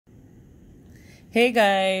Hey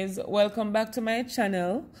guys, welcome back to my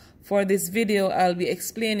channel. For this video, I'll be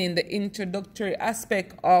explaining the introductory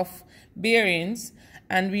aspect of bearings.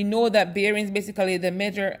 And we know that bearings basically the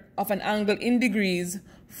measure of an angle in degrees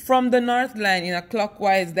from the north line in a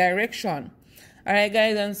clockwise direction. Alright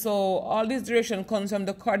guys, and so all this direction comes from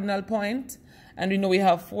the cardinal point. And we know we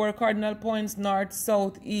have 4 cardinal points: north,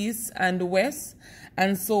 south, east, and west.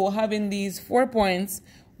 And so having these 4 points,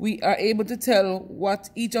 we are able to tell what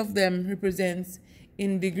each of them represents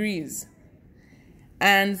in degrees.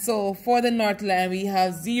 And so for the north line, we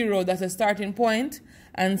have 0, that's a starting point.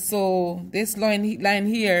 And so this line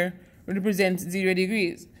here represents 0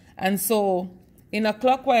 degrees. And so in a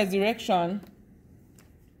clockwise direction,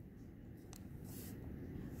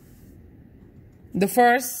 the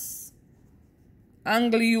first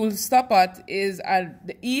angle you will stop at is at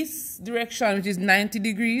the east direction, which is 90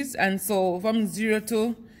 degrees. And so from 0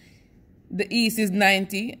 to the east is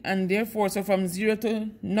 90, and therefore, so from 0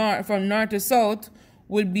 to north, from north to south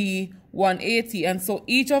would be 180. And so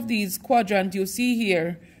each of these quadrants you see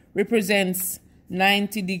here represents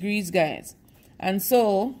 90 degrees, guys. And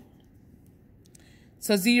so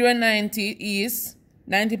 0 and 90 is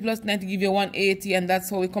 90 plus 90 give you 180, and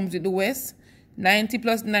that's how it comes to the west. 90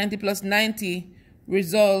 plus 90 plus 90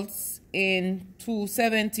 results in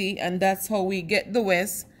 270, and that's how we get the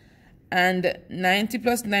west. And 90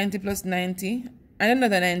 plus 90 plus 90 and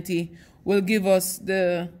another 90 will give us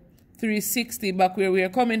the 360 back where we are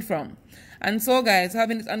coming from. And so guys,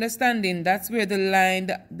 having this understanding, that's where the line,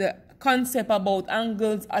 the concept about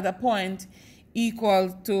angles at a point equal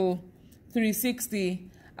to 360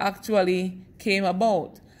 actually came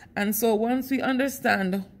about. And so once we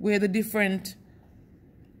understand where the different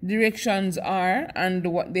directions are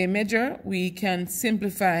and what they measure, we can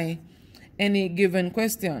simplify any given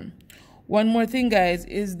question. One more thing, guys,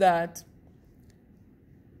 is that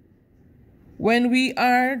when we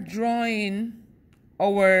are drawing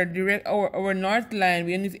our north line,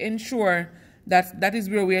 we need to ensure that that is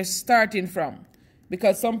where we are starting from,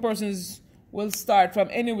 because some persons will start from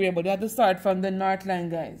anywhere, but they have to start from the north line,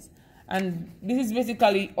 guys. And this is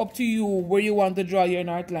basically up to you where you want to draw your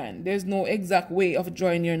north line. There's no exact way of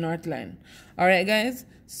drawing your north line. All right, guys,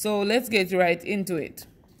 so let's get right into it.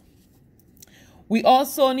 We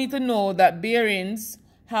also need to know that bearings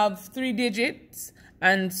have 3 digits.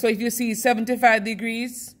 And so if you see 75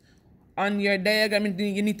 degrees on your diagram,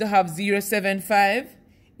 you need to have 075.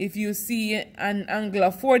 If you see an angle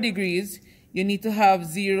of 4 degrees, you need to have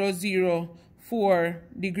 004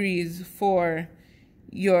 degrees for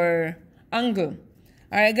your angle.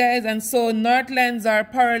 All right, guys, and so north lines are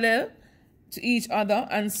parallel to each other,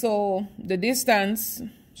 and so the distance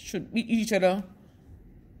should be each other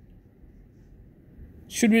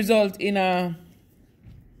should result in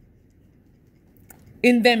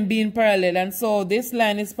them being parallel. And so this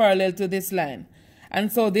line is parallel to this line,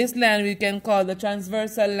 and so this line we can call the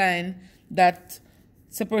transversal line that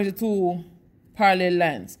separates the 2 parallel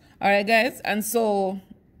lines. All right, guys, and so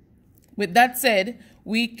with that said,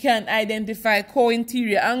 we can identify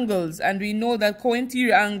co-interior angles, and we know that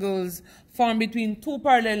co-interior angles form between 2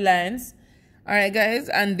 parallel lines. All right, guys,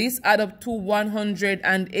 and this add up to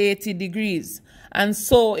 180 degrees. And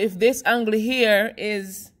so if this angle here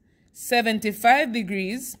is 75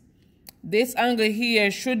 degrees, this angle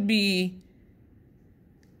here should be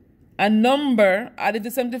a number added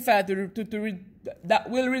to 75 that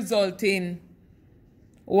will result in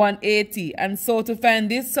 180. And so to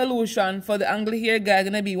find this solution for the angle here, guys,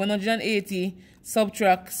 going to be 180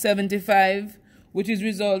 subtract 75, which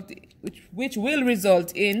will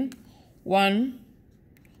result in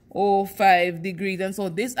 105 degrees. And so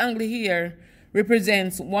this angle here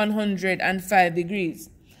represents 105 degrees.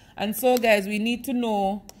 And so, guys, we need to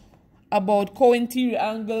know about co-interior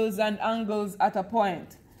angles and angles at a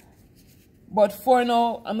point. But for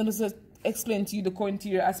now, I'm going to just explain to you the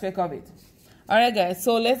co-interior aspect of it. All right, guys,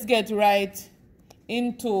 so let's get right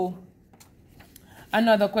into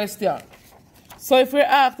another question. So if we're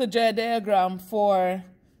asked to draw a diagram for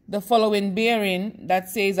the following bearing that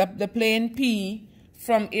says that the plane P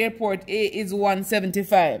from airport A is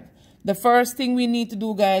 175. The first thing we need to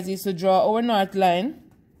do, guys, is to draw our north line.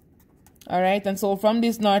 All right, and so from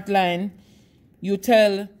this north line, you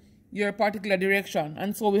tell your particular direction.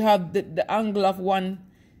 And so we have the angle of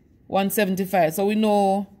 175. So we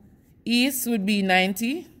know east would be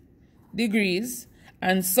 90 degrees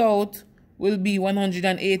and south will be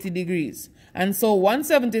 180 degrees. And so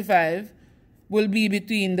 175 will be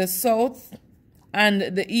between the south and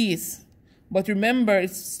the east. But remember,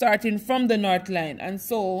 it's starting from the north line. And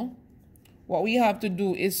so what we have to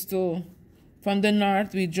do is to, from the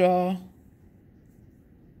north, we draw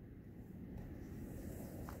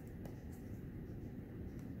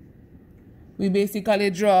we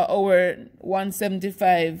basically draw our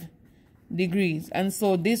 175 degrees. And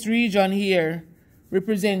so this region here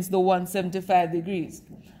represents the 175 degrees.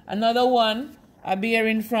 Another one, a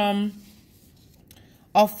bearing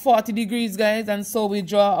of 40 degrees, guys. And so we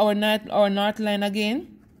draw our north line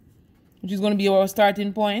again, which is going to be our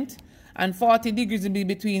starting point. And 40 degrees will be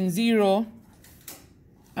between 0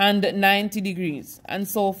 and 90 degrees. And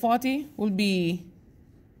so 40 will be,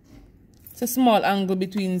 it's a small angle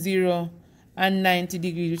between 0 and 90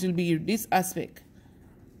 degrees, which will be this aspect.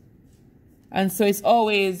 And so it's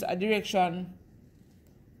always a direction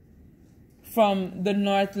from the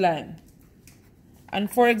north line.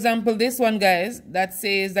 And for example, this one, guys, that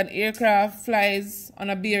says that aircraft flies on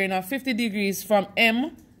a bearing of 50 degrees from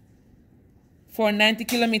M for 90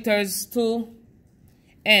 kilometers to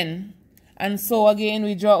N. And so again,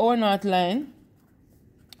 we draw our north line.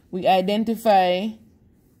 We identify.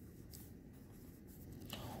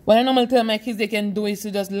 What I normally tell my kids they can do is to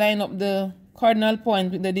just line up the cardinal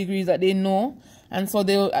point with the degrees that they know. And so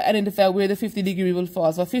they will identify where the 50 degree will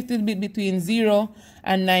fall. So 50 will be between 0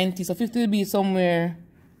 and 90. So 50 will be somewhere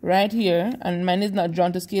right here. And mine is not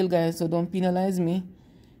drawn to scale, guys, so don't penalize me.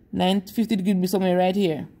 50 degree will be somewhere right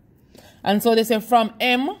here. And so they say from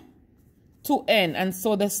M to N. And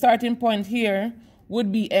so the starting point here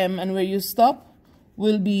would be M, and where you stop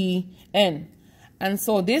will be N. And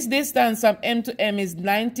so this distance from M to M is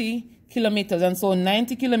 90 kilometers. And so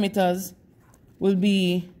 90 kilometers will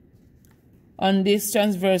be on this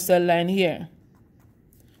transversal line here.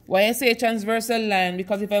 Why I say transversal line?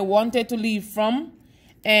 Because if I wanted to leave from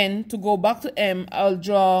N to go back to M, I'll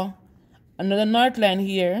draw another north line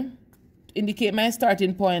here to indicate my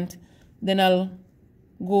starting point. Then I'll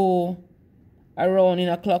go around in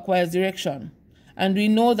a clockwise direction. And we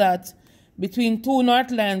know that between two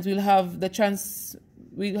north lines we'll have the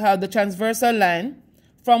transversal line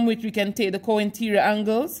from which we can take the co-interior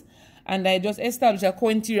angles. And I just established that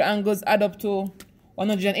co-interior angles add up to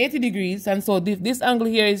 180 degrees. And so if this angle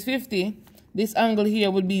here is 50, this angle here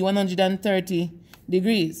would be 130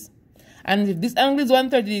 degrees. And if this angle is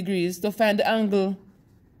 130 degrees, to find the angle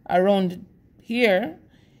around here,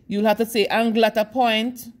 you'll have to say angle at a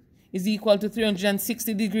point is equal to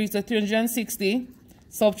 360 degrees. So 360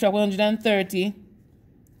 subtract 130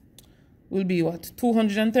 will be what?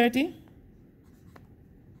 230?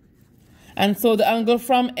 And so the angle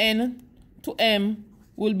from N to M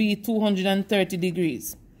will be 230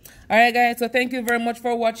 degrees. Alright, guys, so thank you very much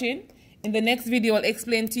for watching. In the next video, I'll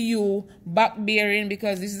explain to you back bearing,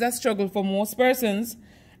 because this is a struggle for most persons,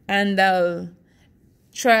 and I'll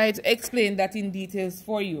try to explain that in details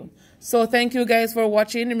for you. So thank you guys for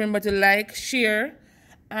watching. Remember to like, share,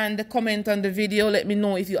 and comment on the video. Let me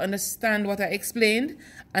know if you understand what I explained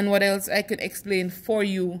and what else I can explain for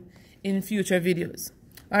you in future videos.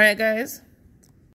 Alright, guys.